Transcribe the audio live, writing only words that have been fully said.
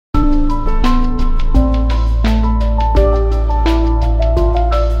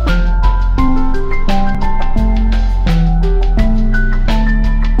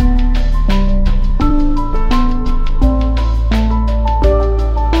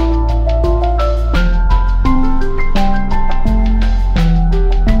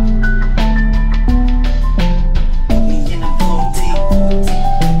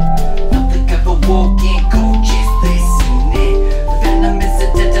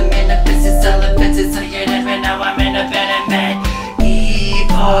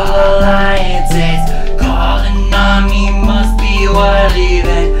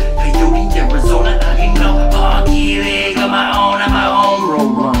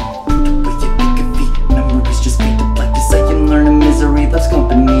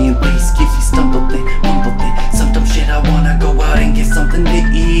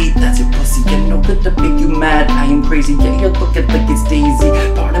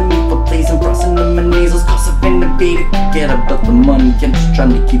baby, forget about the money. I'm just trying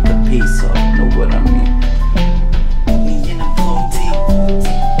to keep the pace up, know what I mean? Me and I'm floating,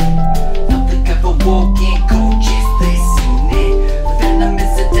 not the guy for walking coaches, listen it. The venom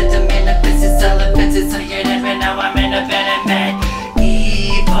is a determinant, this is elephants, it's higher than right now I'm in a venom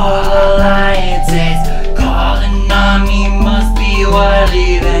evil alliances calling on me, must be what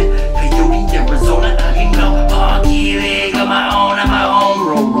leaving. Coyote, Arizona, I can go hockey league on my own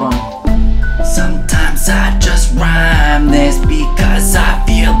RoadRunner. Sometimes I just rhyme this because I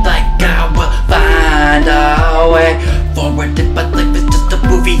feel like I will find a way forward, but life is just a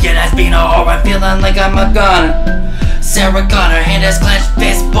movie, it has been a horror, feeling like I'm a gunner. Sarah Connor, hand has clenched,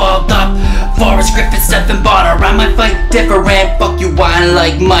 fist balled up. Forrest Griffin, Stephen Bonner, I might fight different. Fuck you, I ain't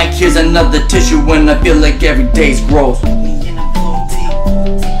like Mike. Here's another tissue when I feel like every day's gross. Me and I'm floating,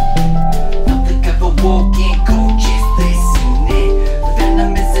 not the guy for walking coaches, listen it. The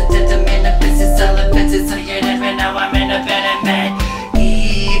venom is a determinant, this is elephants, it's higher than right now I'm in a venom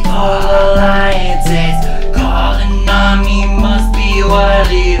evil alliances calling on me, must be what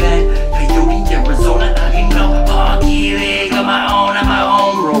leaving. Coyote, Arizona, I can go hockey league on my own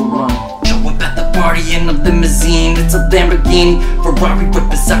RoadRunner. Show up at the party in a limousine, it's a Lamborghini. Ferrari right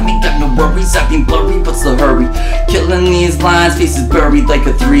beside me, got no worries, I've been blurry, what's the hurry? Killing these lines, faces buried like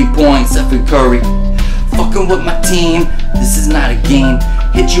a 3-point Stephen Curry. Fucking with my team, this is not a game.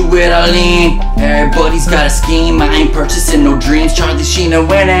 Hit you with a lean, everybody's got a scheme. I ain't purchasing no dreams, Charlie Sheen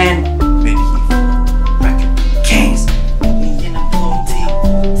winning.